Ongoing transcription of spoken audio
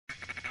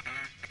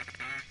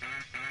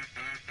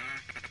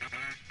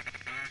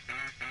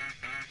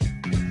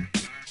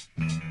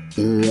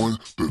on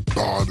the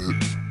dotted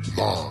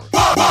line.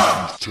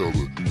 News teller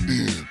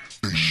and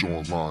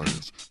Deshaun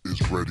Lyons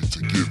is ready to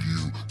give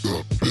you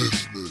the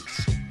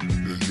business.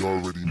 And you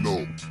already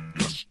know,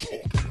 let's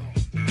talk about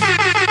it.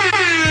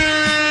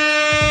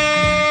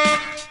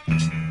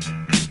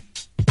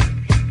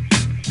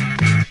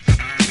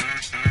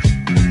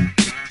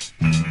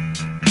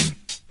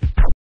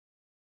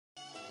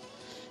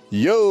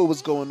 Yo,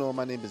 what's going on?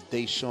 My name is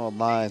Deshaun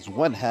Lyons,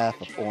 one half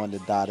of On the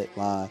Dotted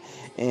Line,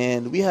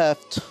 and we have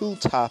two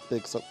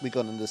topics we're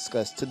going to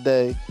discuss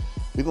today.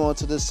 We're going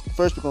to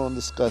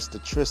discuss the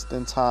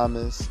Tristan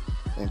Thompson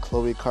and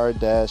Khloe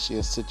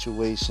Kardashian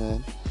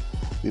situation.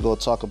 We're going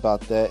to talk about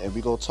that, and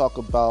we're going to talk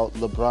about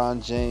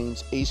LeBron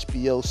James'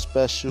 HBO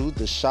special,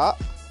 The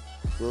Shop.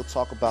 We'll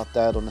talk about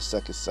that on the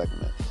second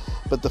segment.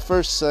 But the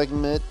first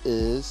segment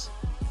is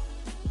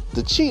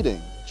the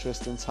cheating.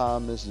 Tristan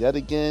Thompson yet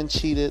again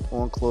cheated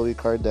on Khloe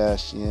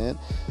Kardashian.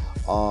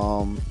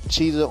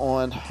 Cheated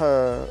on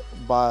her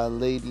by a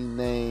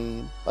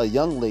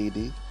young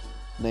lady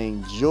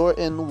named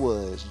Jordyn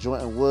Woods.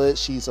 Jordyn Woods,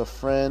 she's a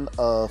friend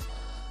of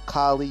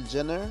Kylie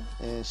Jenner,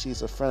 and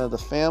she's a friend of the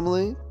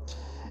family.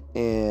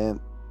 And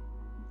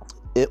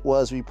it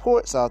was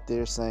reports out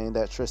there saying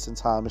that Tristan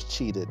Thompson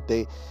cheated.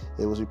 It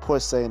was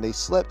reports saying they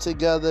slept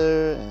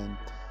together, and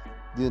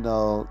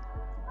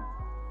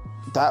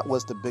that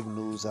was the big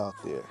news out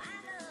there.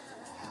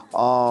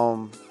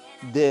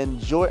 Then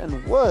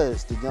Jordyn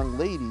Woods, the young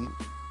lady,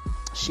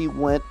 she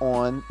went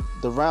on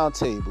the Round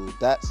Table.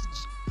 That's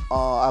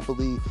I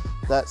believe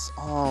that's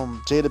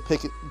Jada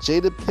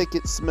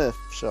Pinkett Smith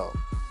show.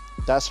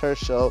 That's her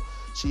show.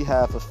 She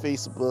have a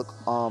Facebook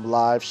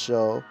live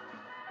show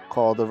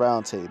called The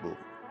Round Table,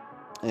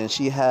 and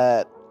she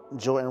had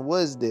Jordyn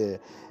Woods there.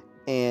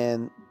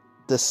 And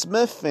the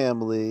Smith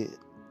family,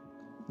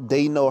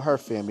 they know her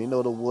family. They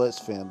know the Woods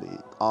family.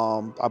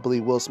 I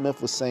believe Will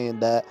Smith was saying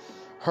that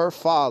her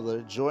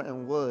father,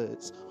 Jordyn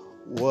Woods,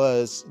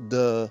 was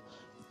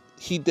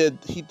he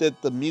did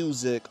the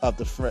music of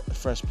the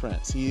Fresh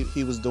Prince.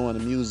 He was doing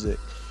the music,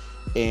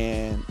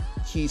 and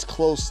he's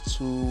close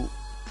to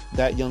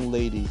that young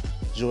lady,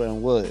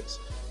 Jordyn Woods.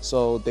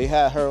 So they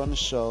had her on the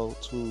show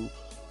to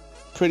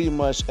pretty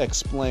much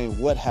explain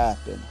what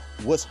happened,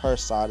 what's her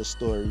side of the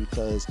story,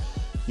 because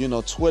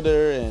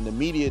Twitter and the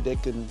media,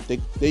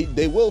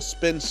 they will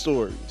spin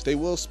stories. They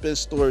will spin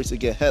stories to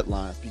get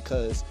headlines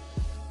because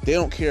they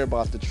don't care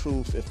about the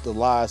truth if the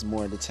lie is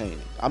more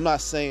entertaining. I'm not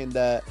saying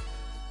that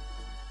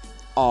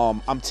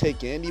I'm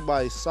taking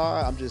anybody's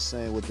side. I'm just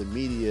saying with the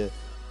media,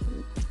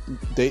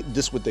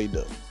 this what they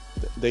do.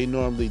 They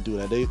normally do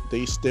that.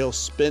 They still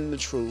spin the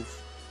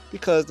truth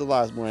because the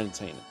lie is more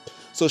entertaining.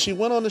 So she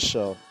went on the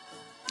show,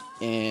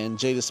 and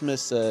Jada Smith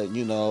said, I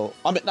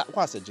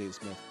said Jada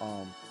Smith.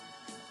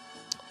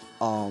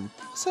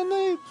 What's her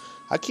name?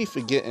 I keep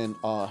forgetting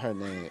her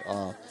name.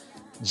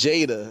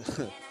 Jada.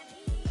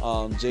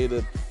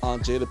 Jada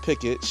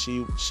Pinkett.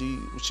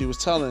 She was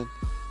telling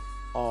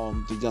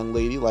the young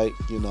lady,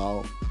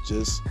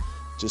 just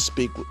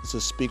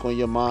speak on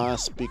your mind,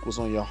 speak what's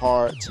on your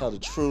heart, tell the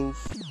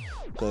truth,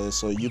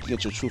 so you can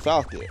get your truth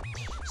out there.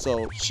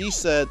 So she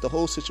said the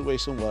whole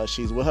situation was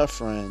she's with her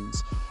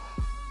friends,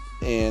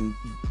 and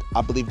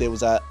I believe they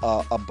was at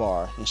a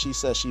bar, and she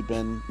said she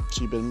been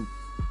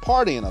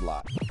partying a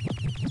lot.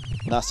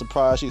 Not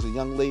surprised. She's a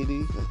young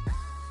lady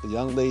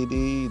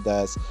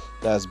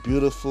that's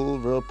beautiful,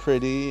 real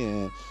pretty,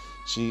 and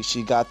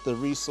she got the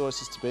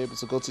resources to be able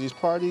to go to these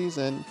parties,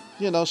 and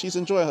she's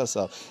enjoying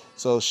herself.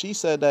 So she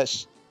said that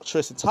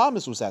Tristan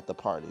Thompson was at the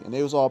party, and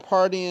they was all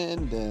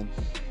partying.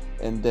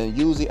 And then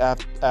usually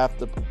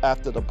after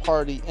the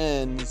party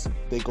ends,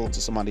 they go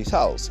to somebody's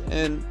house,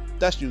 and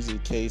that's usually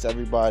the case.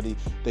 Everybody,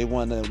 they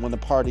want to, when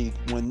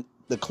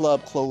the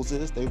club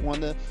closes, they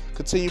want to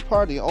continue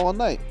partying all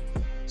night.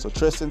 So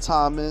Tristan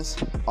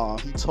Thompson,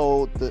 he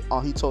told the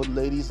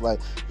ladies, like,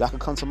 y'all can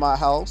come to my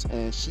house,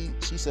 and she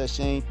said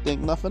she ain't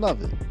think nothing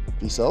of it.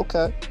 He said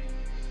okay.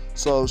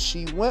 So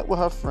she went with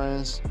her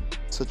friends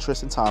to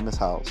Tristan Thompson's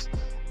house,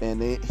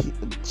 and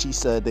she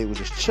said they were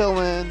just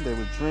chilling, they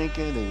were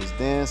drinking, they was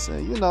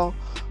dancing,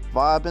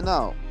 vibing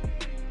out.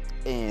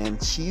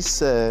 And she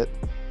said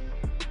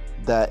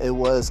that it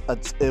was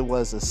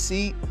a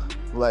seat,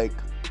 like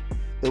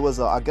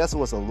I guess it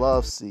was a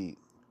love seat.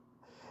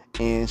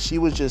 And she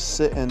was just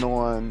sitting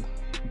on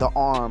the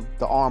arm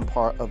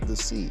part of the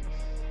seat.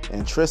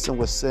 And Tristan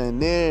was sitting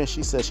there, and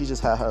she said she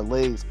just had her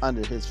legs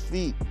under his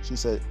feet. She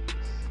said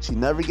she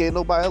never gave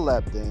nobody a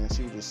lap dance.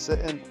 She was just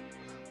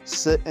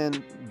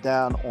sitting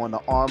down on the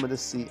arm of the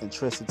seat, and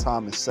Tristan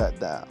Thompson sat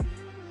down.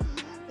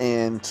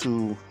 And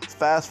to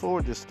fast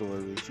forward this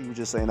story, she was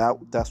just saying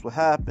that's what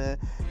happened.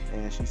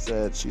 And she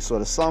said she saw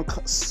the sun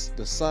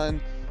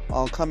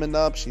coming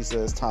up. She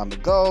said it's time to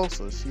go,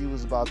 so she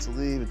was about to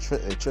leave, and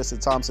Tristan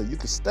Thompson said you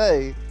can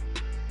stay,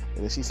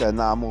 and then she said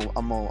nah, I'm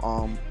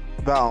gonna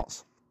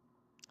bounce.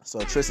 So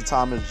Tristan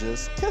Thompson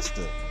just kissed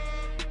her.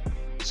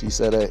 She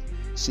said that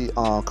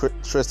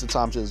Tristan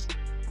Thompson just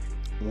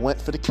went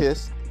for the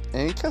kiss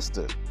and kissed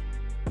her,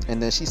 and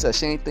then she said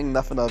she ain't think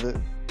nothing of it.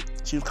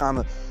 she's kind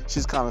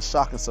of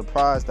shocked and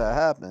surprised that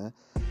happened.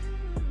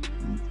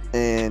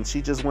 And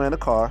she just went in the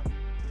car.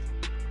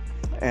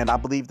 And I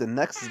believe the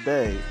next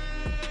day,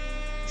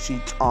 she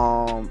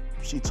told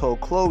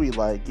Khloe,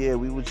 like, yeah,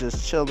 we were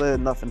just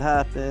chilling, nothing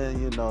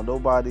happened, you know,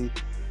 nobody.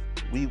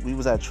 We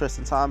was at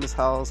Tristan Thomas'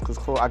 house because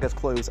I guess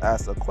Khloe was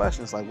asked a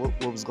question, it's like what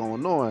was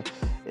going on,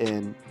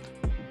 and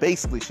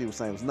basically she was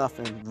saying it was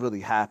nothing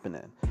really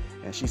happening,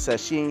 and she said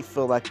she ain't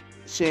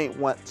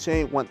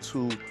want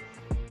to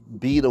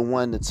be the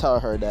one to tell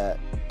her that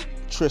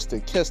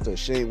Tristan kissed her.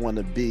 She ain't want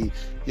to be,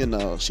 you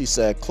know. She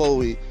said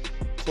Khloe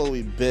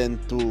been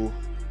through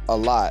a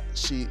lot.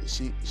 She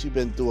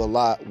been through a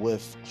lot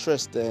with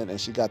Tristan,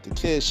 and she got the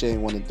kids. She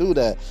ain't want to do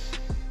that,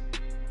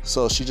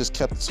 so she just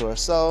kept it to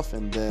herself.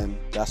 And then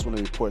that's when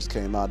the reports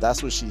came out.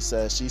 That's what she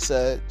said. She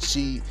said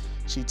she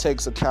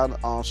takes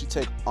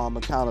accountability,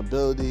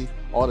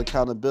 all the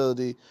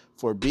accountability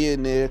for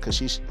being there, because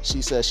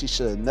she said she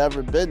should have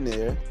never been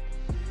there.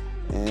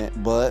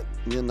 But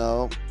you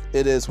know,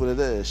 it is what it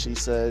is. She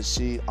said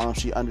she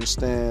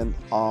understand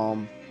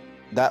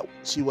that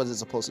she wasn't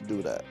supposed to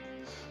do that.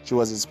 She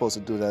wasn't supposed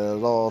to do that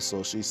at all.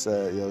 So she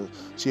said, you know,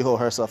 she hold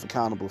herself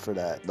accountable for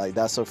that. Like,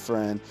 that's her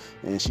friend,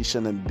 and she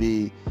shouldn't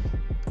be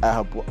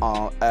at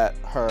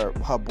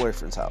her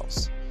boyfriend's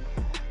house.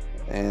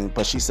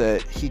 But she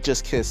said he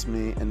just kissed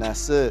me, and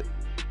that's it.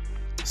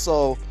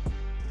 So,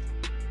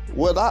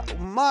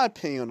 my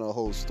opinion on the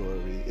whole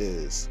story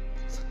is,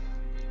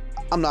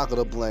 I'm not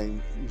gonna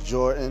blame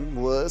Jordyn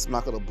Woods. I'm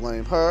not gonna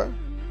blame her,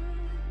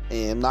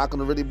 and I'm not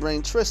gonna really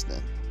blame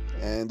Tristan.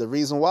 And the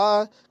reason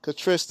why, because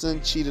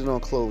Tristan cheated on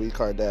Khloe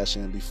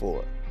Kardashian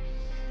before.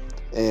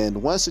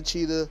 And once a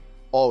cheater,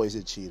 always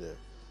a cheater.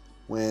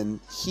 When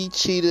he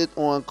cheated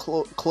on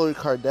Khloe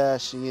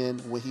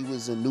Kardashian when he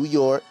was in New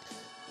York,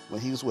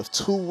 when he was with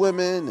 2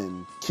 women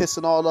and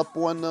kissing all up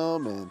on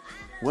them and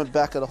went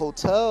back at the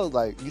hotel,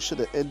 like, you should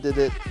have ended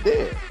it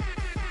there.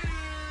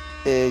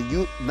 And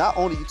you not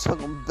only you took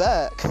him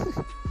back,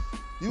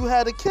 you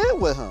had a kid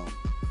with him.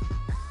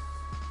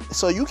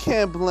 So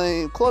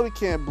Khloe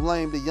can't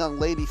blame the young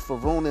lady for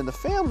ruining the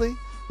family,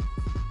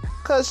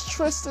 because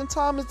Tristan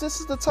Thomas, this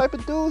is the type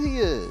of dude he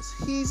is.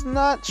 He's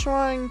not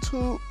trying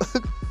to,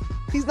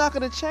 he's not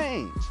going to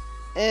change.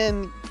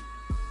 And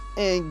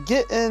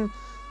getting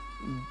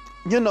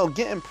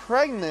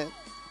pregnant,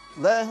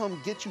 letting him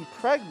get you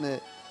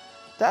pregnant,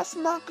 that's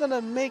not going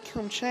to make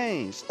him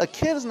change. A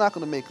kid is not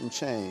going to make him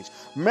change.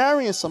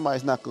 Marrying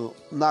somebody's not going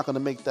to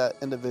make that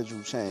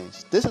individual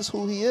change. This is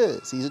who he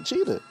is. He's a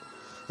cheater.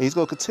 He's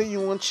going to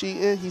continue on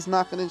cheating. He's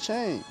not going to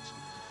change.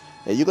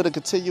 And you're going to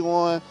continue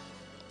on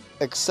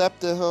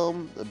accepting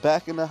him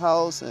back in the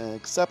house and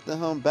accepting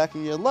him back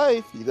in your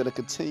life. You're going to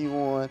continue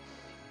on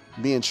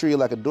being treated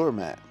like a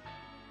doormat.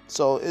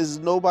 So it's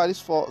nobody's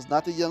fault. It's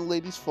not the young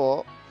lady's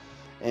fault.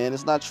 And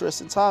it's not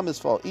Tristan Thomas'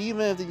 fault.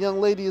 Even if the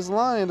young lady is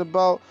lying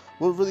about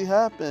what really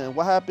happened,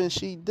 what happened,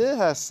 she did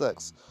have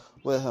sex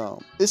with him,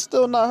 it's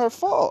still not her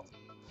fault.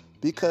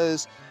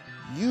 Because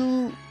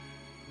you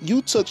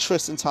took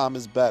Tristan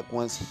Thomas back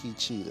once he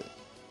cheated.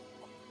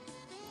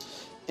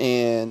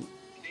 And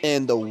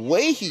the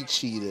way he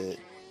cheated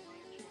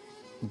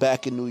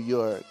back in New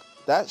York,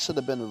 that should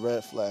have been a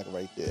red flag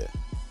right there.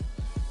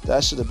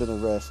 That should have been a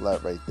red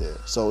flag right there.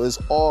 So it's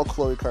all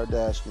Khloe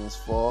Kardashian's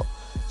fault.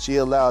 She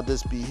allowed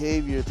this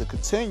behavior to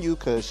continue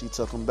because she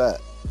took him back.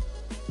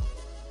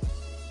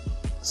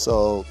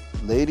 So,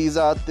 ladies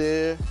out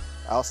there,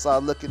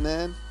 outside looking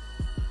in,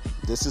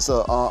 this is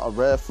a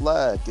red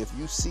flag. If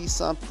you see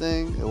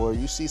something, or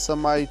you see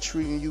somebody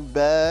treating you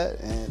bad,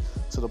 and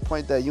to the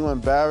point that you're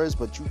embarrassed,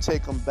 but you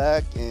take them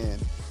back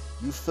and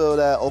you feel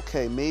that,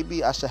 okay,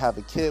 maybe I should have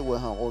a kid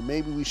with him, or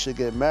maybe we should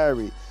get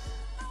married.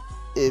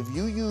 If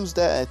you use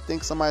that and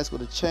think somebody's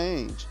going to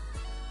change,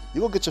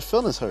 you're going to get your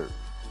feelings hurt.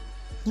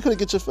 You're going to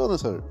get your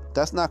feelings hurt.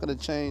 That's not going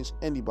to change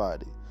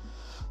anybody.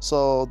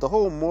 So the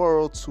whole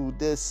moral to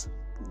this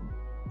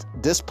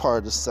part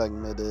of the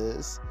segment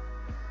is,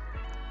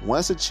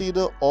 once a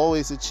cheater,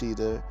 always a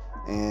cheater.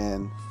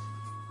 And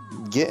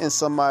making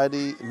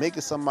somebody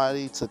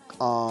to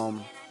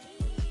I'm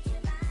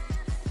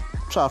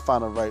trying to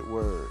find the right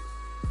word.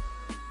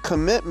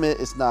 Commitment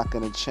is not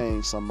going to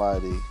change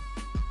somebody.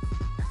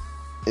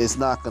 It's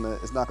not gonna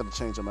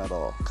change them at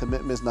all.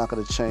 Commitment is not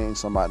gonna change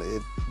somebody.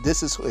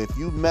 If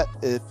you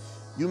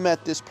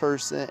met this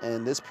person,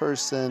 and this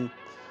person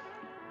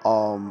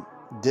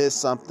did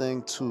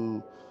something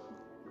to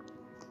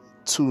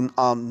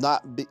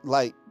not be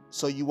like,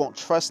 so you won't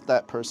trust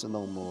that person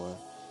no more.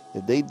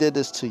 If they did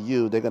this to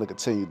you, they're gonna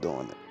continue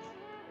doing it.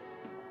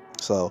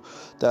 So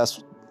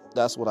that's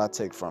what I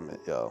take from it,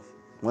 yo.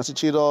 Once a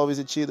cheater, always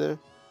a cheater.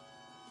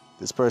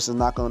 This person's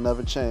not gonna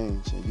never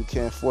change, and you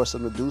can't force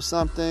them to do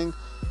something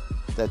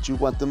that you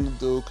want them to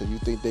do because you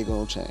think they're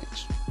gonna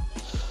change.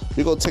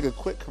 We're gonna take a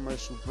quick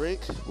commercial break.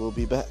 We'll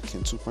be back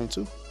in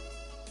 2.2.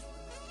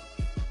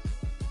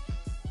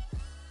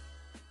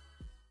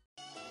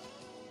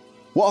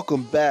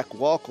 Welcome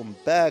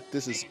back.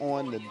 This is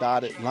On the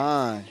Dotted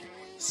Line.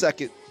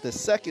 The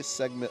second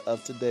segment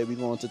of today, we're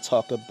going to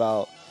talk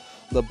about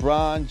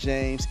LeBron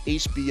James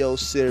HBO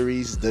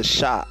series The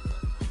Shop.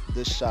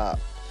 The Shop.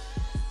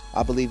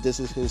 I believe this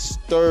is his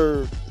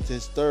third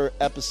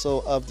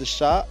episode of The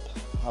Shop.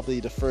 I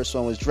believe the first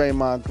one was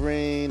Draymond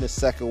Green. The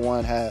second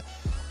one had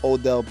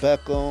Odell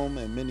Beckham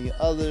and many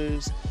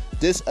others.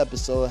 This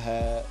episode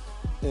had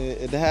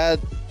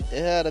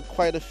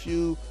quite a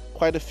few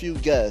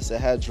guests. It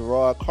had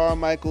Gerard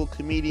Carmichael,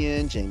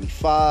 comedian, Jamie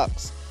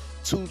Foxx,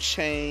 2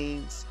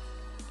 Chainz,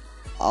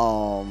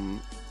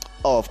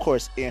 of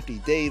course Anthony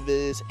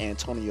Davis,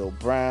 Antonio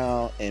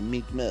Brown, and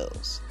Meek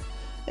Mills.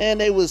 And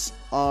they was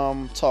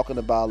talking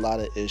about a lot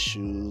of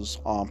issues,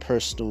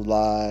 personal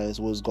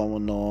lives, what's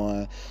going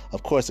on.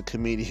 Of course, the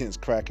comedians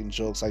cracking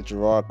jokes like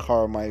Gerard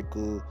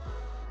Carmichael,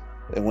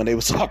 and when they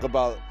was talking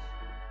about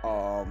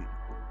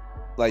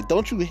like,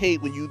 don't you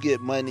hate when you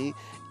get money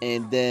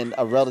and then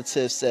a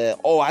relative said,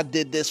 "Oh, I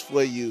did this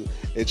for you,"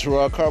 and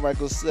Gerard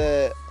Carmichael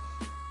said,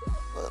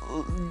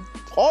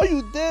 "All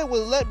you did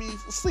was let me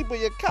sleep on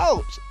your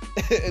couch,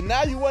 and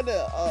now you want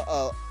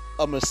a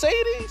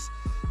Mercedes?"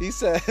 He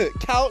said,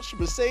 "Couch,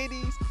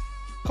 Mercedes?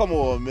 Come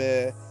on,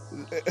 man."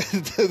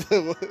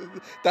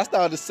 That's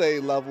not the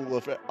same level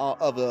of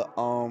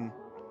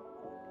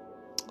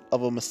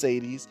a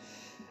Mercedes.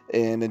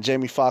 And then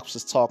Jamie Foxx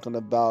was talking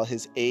about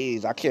his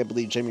age. I can't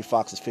believe Jamie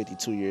Foxx is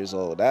 52 years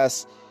old.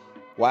 That's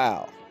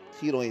wow.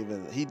 He don't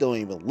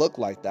even look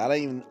like that.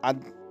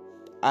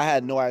 I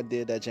had no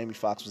idea that Jamie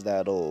Foxx was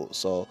that old.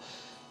 So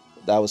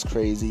that was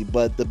crazy.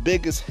 But the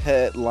biggest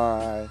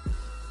headline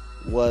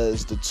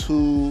was the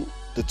two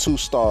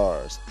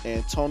stars,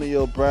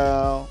 Antonio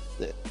Brown,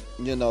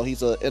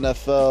 he's an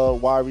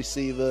NFL wide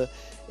receiver,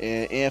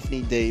 and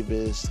Anthony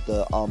Davis,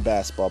 the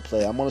basketball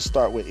player. I'm going to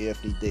start with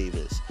Anthony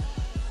Davis.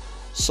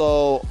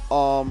 So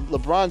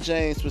LeBron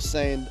James was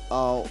saying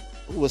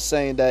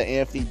that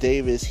Anthony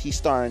Davis, he's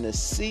starting to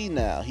see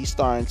now. He's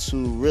starting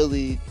to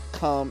really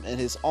come in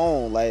his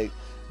own, like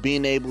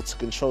being able to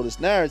control this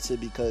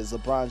narrative, because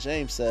LeBron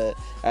James said,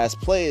 as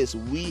players,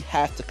 we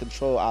have to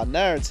control our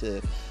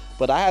narrative.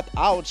 But I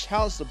would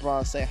challenge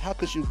LeBron, saying, how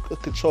could you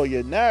control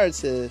your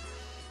narrative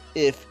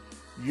if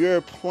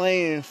you're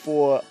playing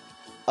for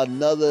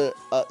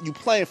you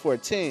playing for a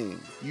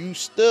team? You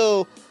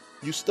still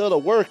a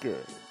worker.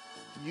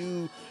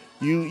 You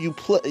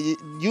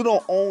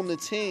don't own the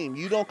team.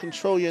 You don't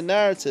control your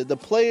narrative. The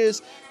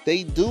players,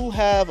 they do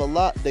have a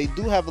lot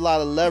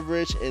of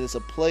leverage, and it's a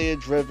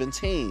player-driven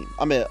team.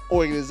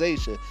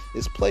 Organization.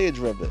 It's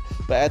player-driven.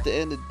 But at the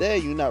end of the day,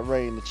 you're not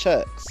writing the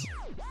checks.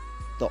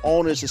 The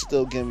owners are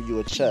still giving you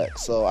a check.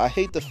 So I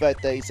hate the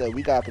fact that he said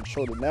we gotta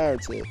control the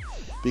narrative,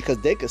 because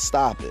they could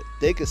stop it.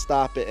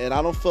 And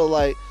I don't feel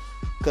like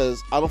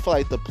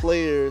the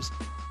players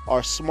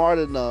are smart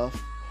enough.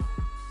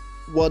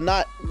 Well,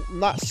 not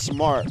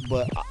smart,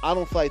 but I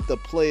don't feel like the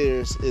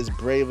players is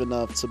brave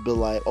enough to be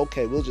like,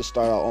 okay, we'll just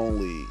start our own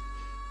league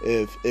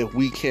if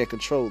we can't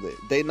control it.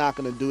 They're not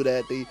gonna do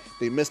that.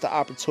 They missed the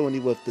opportunity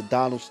with the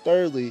Donald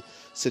Sterling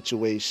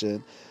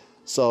situation.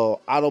 So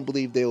I don't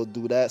believe they will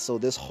do that. So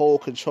this whole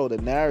control the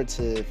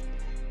narrative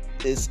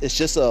it's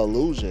just an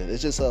illusion.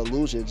 It's just an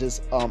illusion,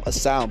 just a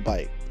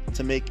soundbite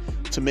to make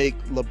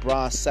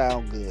LeBron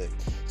sound good.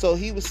 So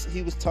he was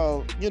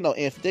telling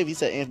Anthony Davis. He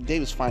said Anthony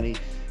Davis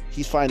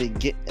he's finally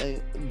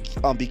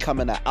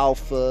becoming an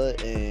alpha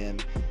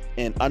and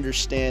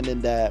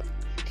understanding that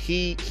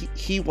he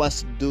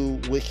wants to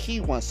do what he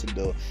wants to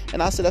do.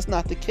 And I said that's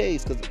not the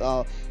case,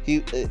 because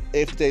Anthony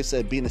Davis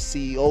said being a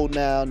CEO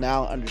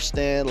now I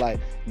understand, like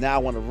now I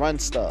want to run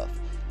stuff.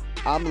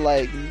 I'm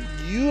like,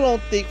 you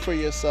don't think for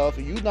yourself,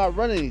 and you not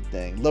run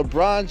anything.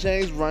 LeBron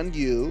James run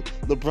you.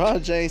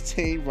 LeBron James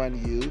team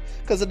run you.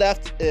 Because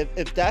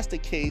if that's the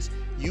case,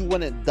 you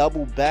wouldn't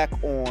double back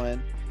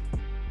on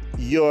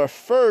your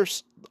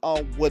first,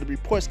 where the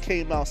reports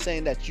came out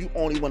saying that you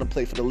only want to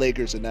play for the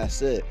Lakers and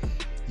that's it.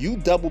 You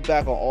double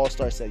back on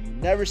All-Star said you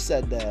never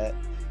said that.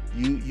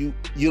 You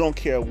don't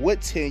care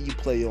what team you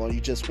play on.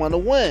 You just want to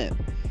win.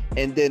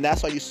 And then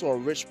that's why you saw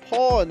Rich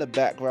Paul in the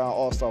background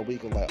All-Star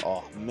Weekend, like,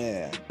 oh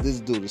man, this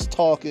dude is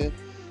talking,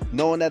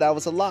 knowing that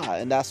was a lie.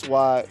 And that's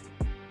why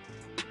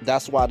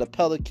the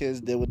Pelicans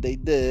did what they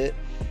did.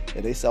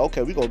 And they said,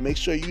 okay, we're going to make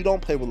sure you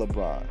don't play with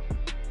LeBron.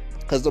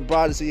 Because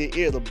LeBron is in your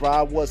ear.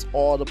 LeBron wants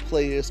all the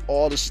players,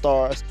 all the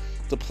stars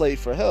to play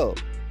for him.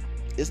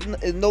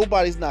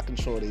 Nobody's not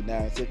controlling their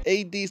narrative.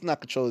 AD's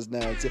not controlling his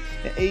narrative.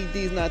 And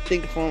AD's not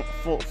thinking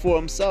for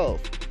himself.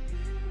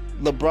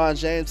 LeBron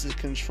James is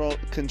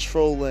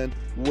controlling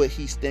what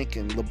he's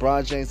thinking.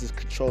 LeBron James is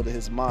controlling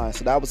his mind.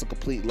 So that was a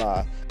complete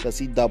lie, because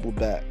he doubled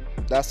back.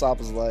 That's why I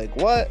was like,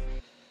 what?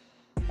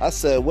 I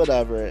said,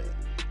 whatever.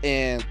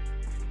 And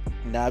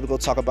now we're going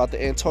to talk about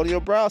the Antonio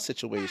Brown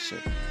situation.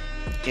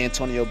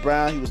 Antonio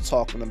Brown, he was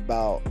talking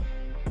about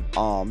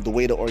the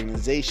way the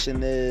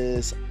organization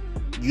is.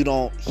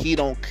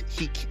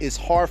 It's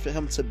hard for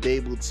him to be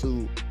able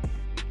to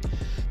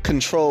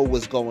control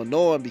what's going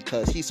on,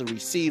 because he's a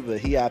receiver.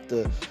 He have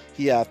to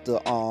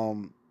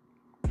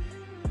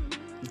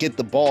get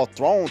the ball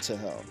thrown to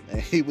him. And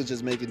he was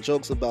just making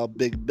jokes about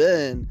Big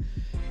Ben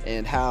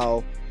and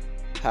how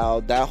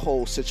how that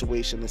whole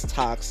situation is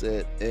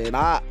toxic, and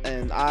I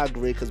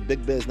agree, because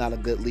Big Ben is not a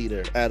good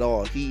leader at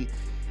all. He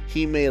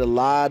made a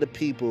lot of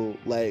people,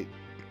 like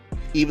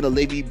even the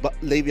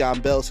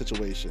Le'Veon Bell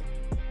situation.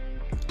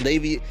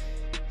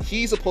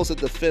 He's supposed to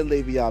defend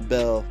Le'Veon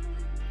Bell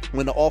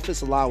when the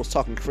offensive line was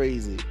talking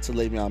crazy to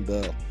Le'Veon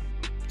Bell.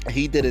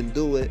 He didn't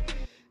do it,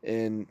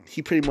 and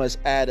he pretty much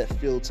added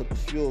fuel to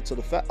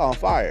the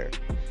fire.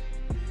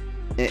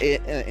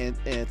 And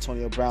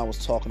Antonio Brown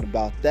was talking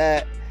about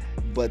that,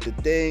 but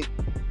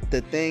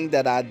the thing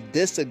that I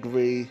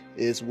disagree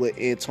is what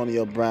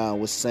Antonio Brown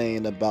was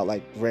saying about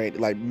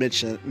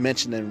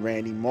mentioning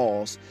Randy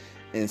Moss,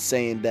 and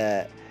saying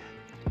that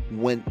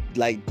when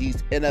like the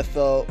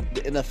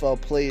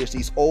NFL players,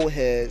 these old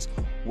heads,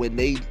 when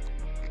they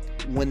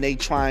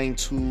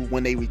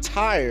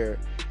retire,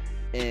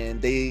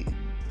 and they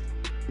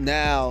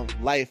now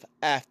life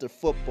after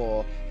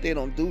football, they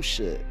don't do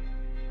shit.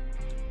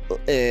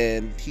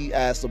 And he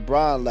asked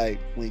LeBron, like,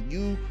 when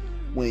you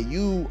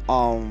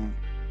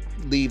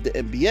leave the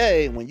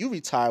NBA, when you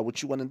retire,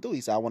 what you want to do?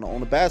 He said, I want to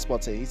own a basketball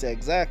team. He said,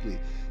 exactly.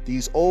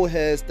 These old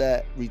heads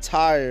that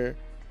retire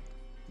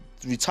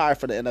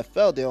for the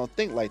NFL, they don't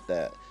think like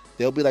that.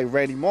 They'll be like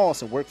Randy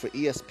Moss and work for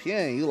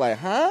ESPN. You like,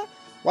 huh?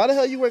 Why the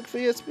hell you work for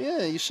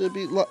ESPN? You should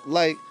be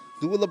like,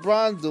 do what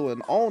LeBron's doing,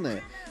 own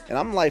it. And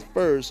I'm like,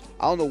 first,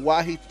 I don't know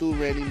why he threw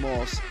Randy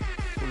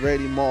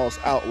Moss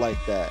out like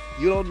that.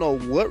 You don't know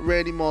what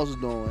Randy Moss is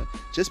doing.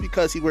 Just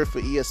because he worked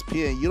for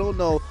ESPN, you don't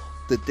know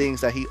the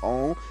things that he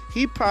owned.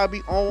 He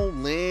probably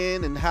owned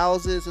land and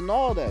houses and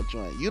all that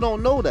joint. You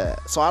don't know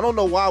that. So I don't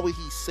know why would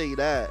he say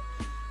that.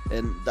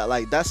 And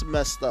that's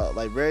messed up.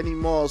 Like Randy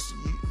Moss,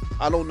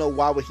 I don't know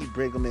why would he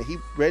bring him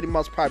in. Randy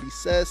Moss probably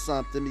said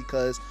something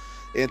because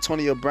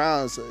Antonio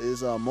Brown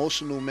is an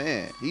emotional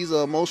man. He's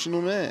an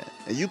emotional man,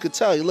 and you could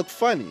tell he looked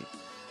funny.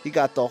 He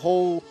got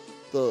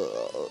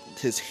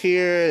his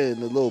hair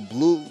and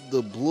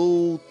the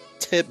blue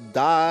tip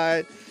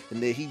dyed,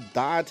 and then he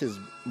dyed his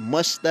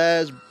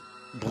mustache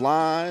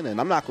blonde.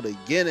 And I'm not going to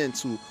get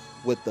into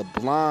what the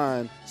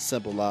blonde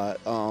symbolize,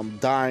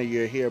 dyeing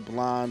your hair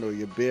blonde or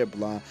your beard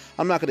blonde.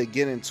 I'm not going to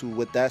get into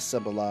what that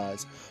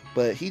symbolized,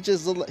 but he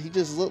just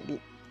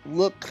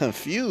looked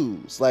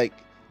confused, like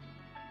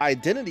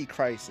identity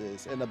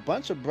crisis. And a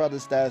bunch of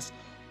brothers that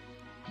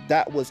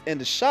was in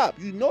the shop,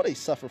 they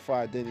suffer from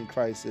identity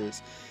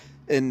crisis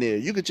in there.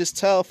 You could just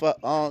tell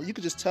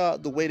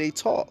the way they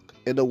talk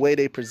and the way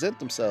they present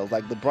themselves.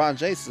 Like LeBron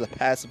James is a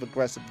passive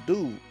aggressive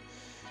dude,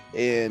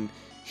 and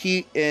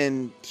he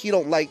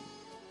don't like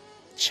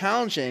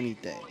challenging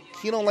anything.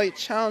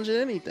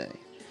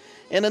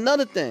 And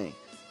another thing,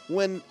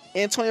 when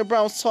Antonio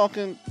Brown was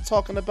talking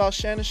about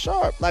Shannon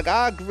Sharpe, like,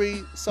 I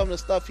agree some of the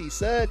stuff he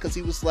said, because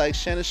he was like,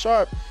 Shannon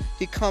Sharpe,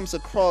 he comes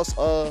across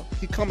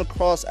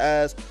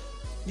as,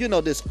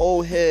 this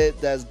old head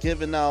that's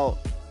giving out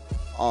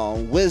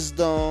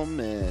wisdom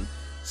and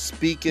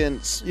speaking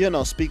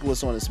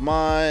what's on his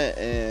mind,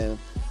 and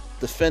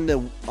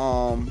defending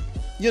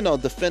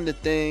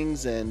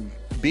things and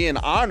being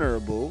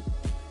honorable.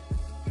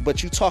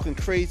 But you talking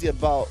crazy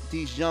about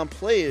these young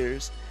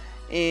players,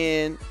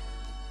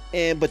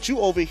 but you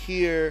over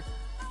here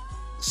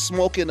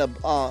smoking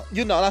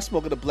not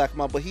smoking a Black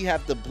Mile, but he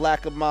have the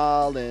Black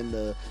Mile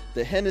and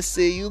the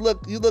Hennessy. You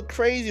look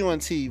crazy on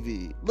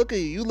TV. Look at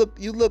you.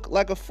 You look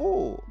like a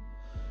fool.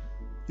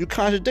 You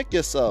contradict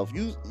yourself.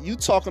 You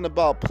talking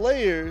about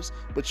players,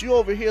 but you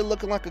over here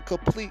looking like a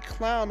complete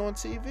clown on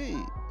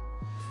TV.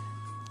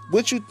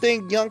 What you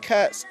think young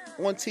cats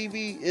on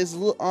TV is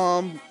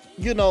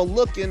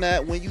looking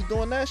at when you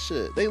doing that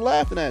shit? They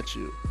laughing at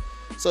you.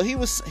 So he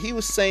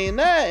was saying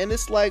that, and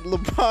it's like,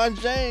 LeBron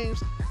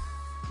James,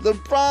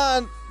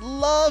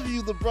 love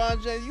you,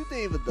 LeBron James. You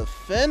didn't even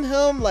defend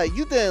him. Like,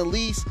 you didn't at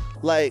least,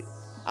 like,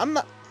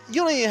 you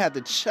don't even have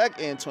to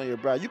check Antonio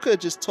Brown. You could have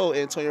just told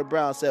Antonio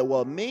Brown, said,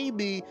 well,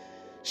 maybe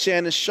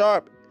Shannon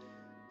Sharpe,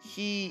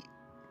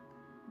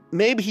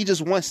 maybe he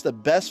just wants the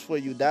best for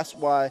you. That's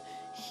why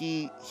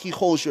he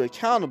holds you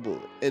accountable.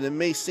 And it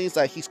may seem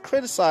like he's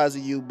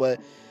criticizing you,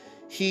 but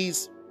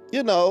he's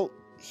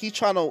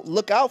trying to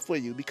look out for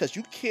you, because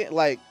you can't,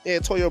 like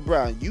Antonio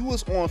Brown, you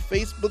was on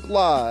Facebook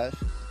Live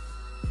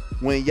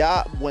when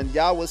y'all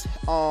was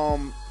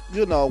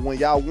when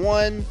y'all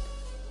won,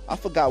 I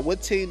forgot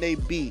what team they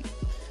beat,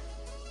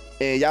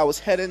 and y'all was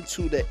heading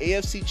to the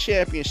AFC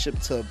Championship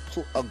to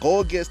go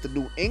against the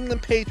New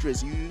England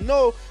Patriots.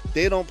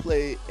 They don't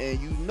play,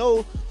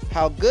 and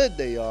how good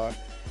they are.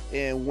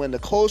 And when the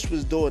coach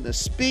was doing the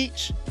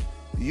speech,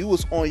 you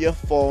was on your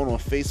phone on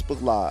Facebook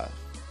Live,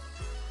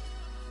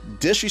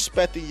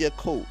 disrespecting your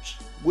coach.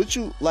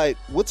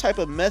 What type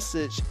of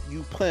message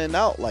you putting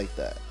out like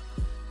that?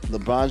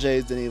 LeBron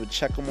James didn't even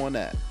check him on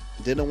that.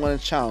 Didn't want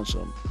to challenge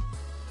him,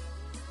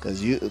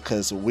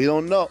 because we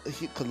don't know.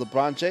 Because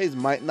LeBron James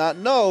might not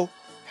know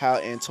how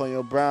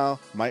Antonio Brown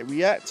might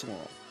react to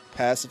him.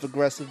 Passive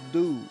aggressive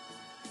dude.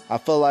 I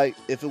feel like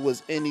if it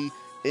was any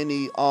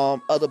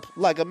other,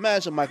 like,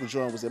 imagine Michael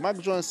Jordan was there.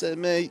 Michael Jordan said,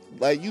 man,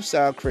 like, you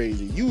sound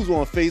crazy. You was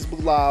on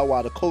Facebook Live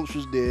while the coach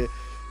was there.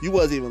 You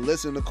wasn't even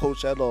listening to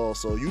coach at all.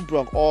 So you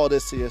brought all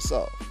this to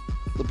yourself.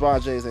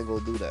 LeBron James ain't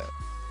gonna do that.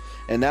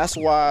 And that's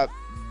why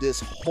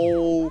this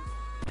whole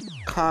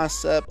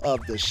concept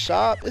of the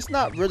shop, it's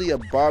not really a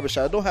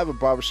barbershop. I don't have a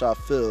barbershop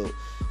feel.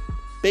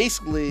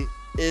 Basically,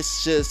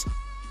 it's just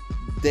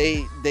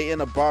they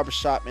in a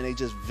barbershop and they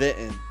just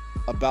venting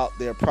about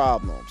their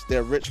problems,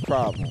 their rich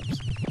problems.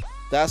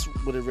 That's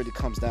what it really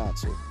comes down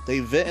to.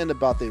 They venting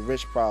about their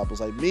rich problems.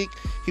 Like Meek,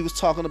 he was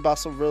talking about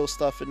some real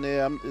stuff in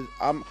there.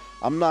 I'm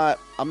not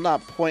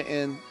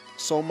pointing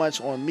so much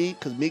on Meek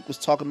because Meek was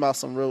talking about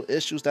some real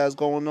issues that's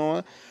going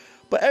on.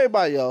 But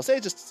everybody else,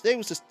 it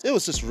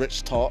was just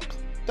rich talk.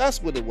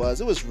 That's what it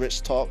was. It was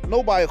rich talk.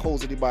 Nobody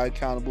holds anybody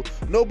accountable.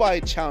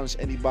 Nobody challenged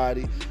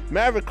anybody.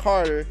 Maverick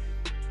Carter,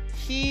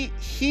 he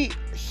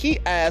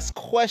asked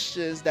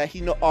questions that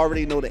he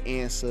already know the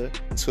answer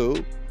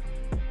to.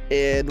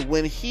 And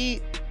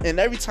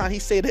every time he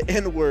say the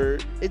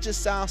N-word, it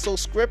just sounds so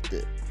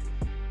scripted.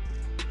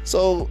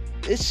 So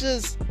it's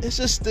just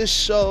this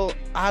show.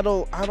 I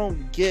just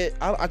don't get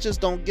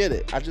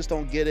it. I just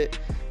don't get it.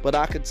 But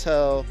I could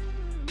tell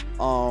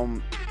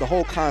the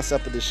whole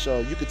concept of this show,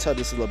 you could tell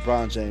this is a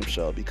LeBron James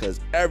show because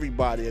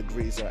everybody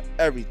agrees on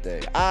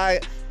everything. I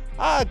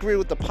agree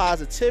with the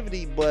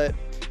positivity, but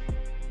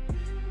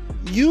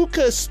you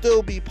could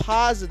still be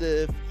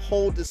positive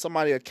holding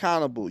somebody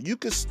accountable. You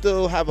could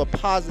still have a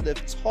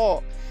positive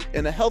talk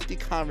and a healthy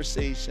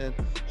conversation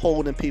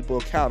holding people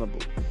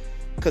accountable.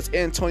 Because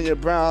Antonio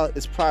Brown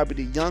is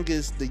probably the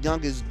youngest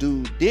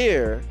dude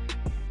there.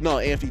 No,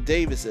 Anthony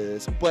Davis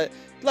is. But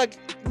like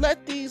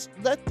let these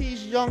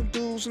young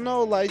dudes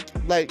know like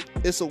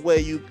it's a way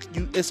you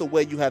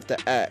have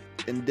to act.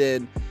 And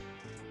then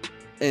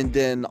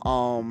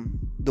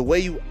the way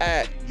you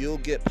act, you'll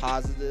get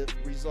positive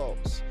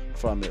results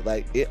from it.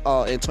 Like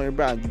Antonio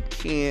Brown, you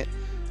can't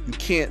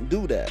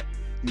do that.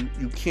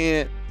 You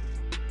can't,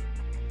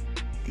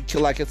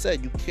 like I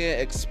said, you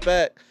can't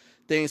expect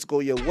things to go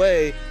your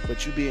way,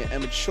 but you being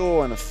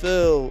immature in the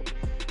field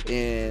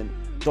and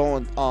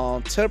throwing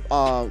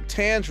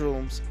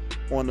tantrums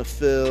on the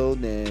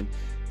field, and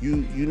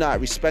you not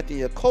respecting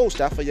your coach.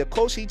 That for your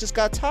coach, he just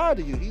got tired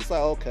of you. He's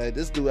like, okay,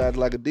 this dude acted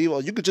like a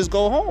diva. You could just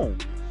go home.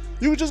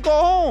 You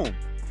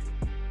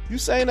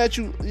saying that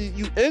you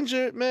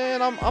injured,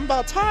 man? I'm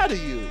about tired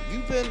of you.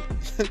 You've been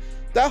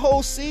that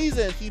whole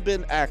season. He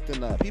been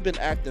acting up. He been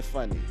acting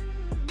funny.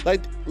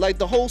 Like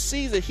the whole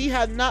season, he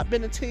had not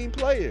been a team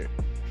player.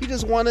 He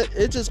just wanted.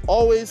 It's just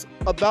always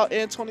about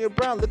Antonio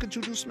Brown. Look at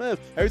Juju Smith.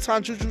 Every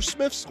time Juju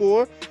Smith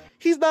score,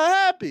 he's not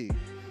happy,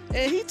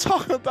 and he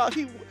talking about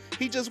he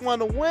just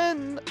want to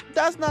win.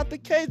 That's not the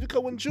case,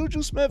 because when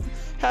Juju Smith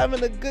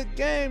having a good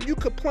game, you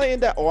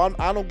complain that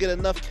I don't get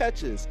enough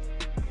catches.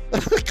 I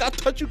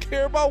thought you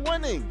care about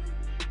winning.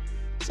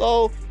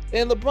 So,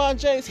 and LeBron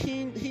James,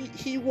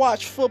 he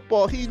watch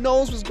football. He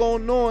knows what's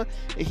going on,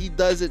 and he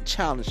doesn't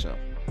challenge him.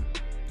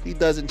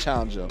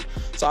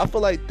 So I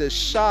feel like the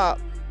shop,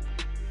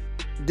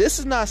 this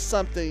is not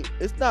something.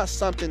 It's not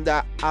something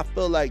that I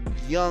feel like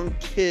young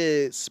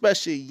kids,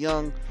 especially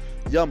young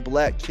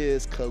black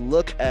kids, could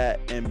look at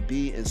and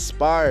be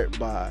inspired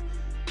by,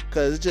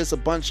 because it's just a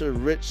bunch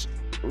of rich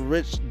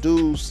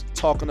dudes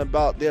talking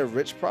about their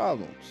rich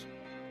problems.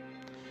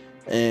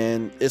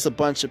 And it's a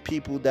bunch of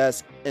people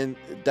that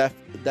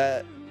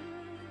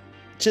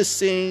just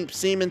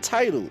seem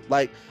entitled,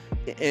 like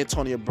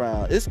Antonio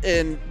Brown. It's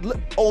in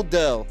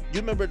Odell.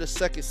 You remember the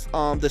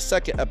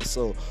second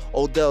episode?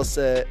 Odell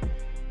said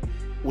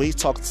when he's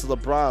talking to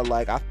LeBron,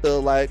 like, I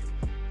feel like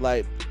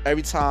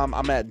every time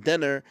I'm at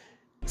dinner,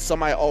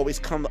 somebody always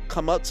come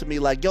up to me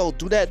like, yo,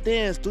 do that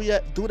dance, do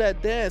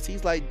that dance.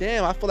 He's like,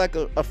 damn, I feel like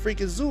a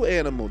freaking zoo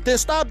animal. Then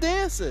stop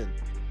dancing.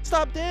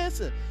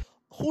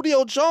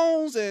 Julio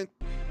Jones and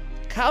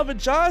Calvin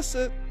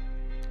Johnson,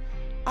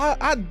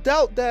 I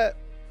doubt that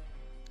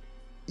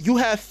you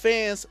have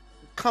fans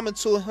coming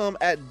to him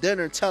at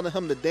dinner telling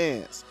him to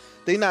dance.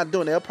 They not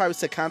doing it. They'll probably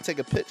say, can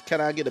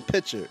I get a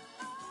picture?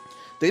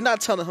 They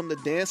not telling him to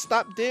dance.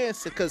 Stop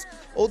dancing, because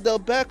Odell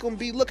Beckham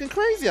be looking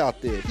crazy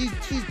out there. He's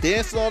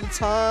dancing all the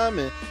time,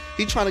 and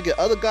he trying to get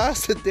other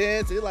guys to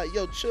dance. They're like,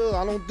 yo, chill,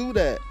 I don't do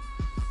that.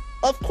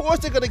 Of course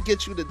they're gonna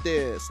get you to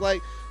dance.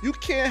 Like, you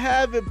can't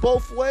have it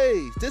both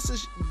ways.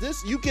 This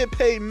you get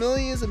paid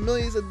millions and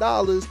millions of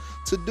dollars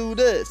to do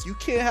this. You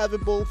can't have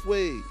it both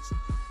ways.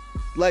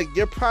 Like,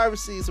 your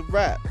privacy is a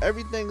wrap.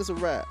 Everything is a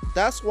wrap.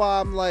 That's why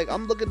I'm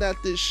looking at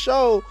this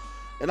show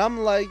and I'm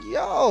like,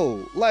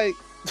 yo, like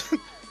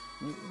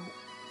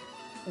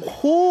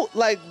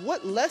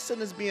what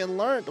lesson is being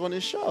learned on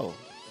this show?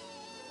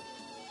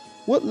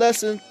 What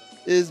lesson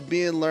is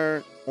being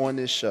learned on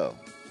this show?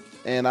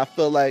 And I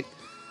feel like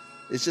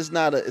it's just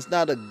not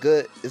a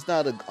good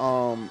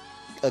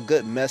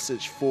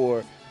message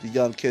for the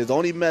young kids. The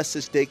only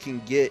message they can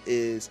get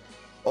is,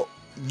 oh,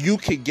 you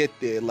can get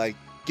there. Like,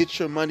 get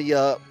your money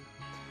up,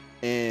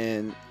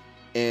 and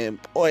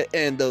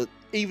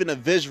even a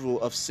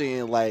visual of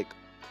seeing like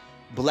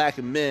black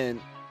men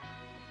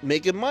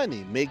making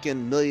money,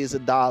 making millions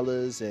of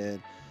dollars,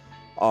 and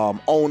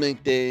owning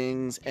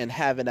things and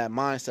having that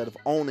mindset of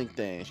owning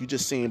things. You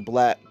just seeing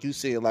like,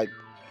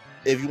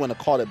 if you want to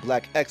call it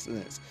black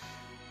excellence.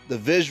 The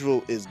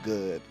visual is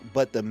good,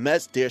 but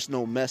there's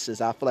no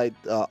message. I feel like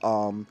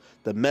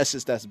the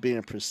message that's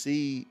being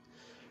perceived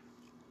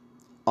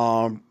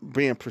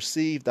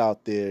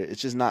out there,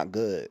 it's just not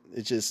good.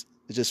 It just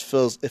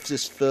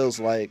feels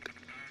like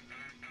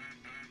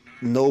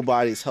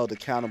nobody's held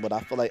accountable.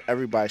 I feel like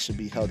everybody should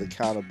be held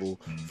accountable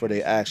for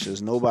their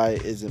actions. Nobody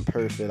isn't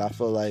perfect. I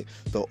feel like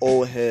the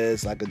old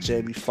heads, like a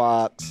Jamie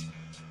Foxx,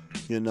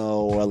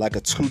 or like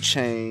a 2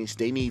 Chainz,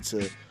 they need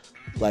to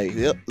like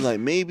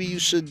maybe you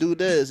should do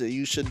this and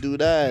you should do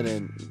that,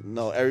 and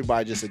no,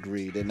 everybody just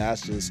agreed, and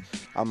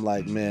I'm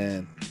like,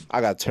 man, I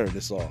gotta turn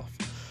this off.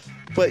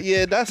 But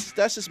yeah, that's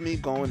just me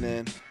going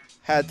in.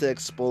 Had to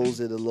expose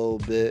it a little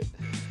bit.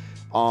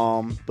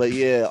 But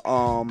yeah,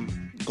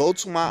 go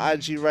to my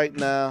IG right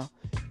now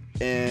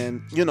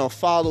and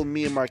follow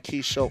me and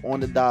Marquis Show on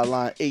the dot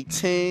line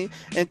 18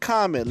 and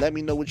comment. Let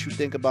me know what you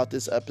think about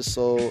this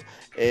episode.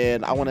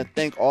 And I want to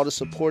thank all the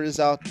supporters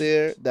out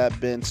there that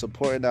have been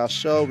supporting our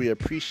show. We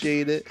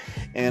appreciate it.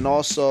 And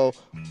also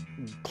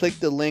click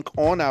the link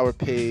on our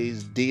page,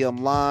 DM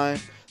Line.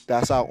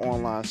 That's our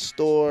online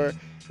store.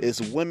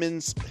 It's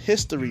Women's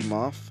History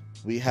Month.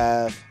 We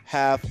have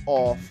half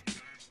off,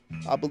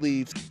 I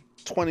believe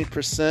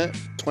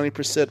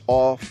 20%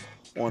 off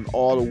on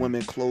all the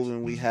women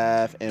clothing we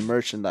have and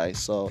merchandise.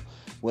 So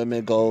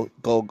women, go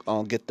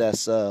get that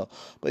sale.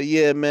 But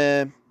yeah,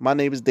 man, my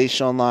name is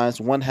Deshaun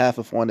Lyons, one half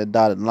of On the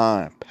Dotted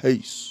Line.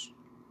 Peace.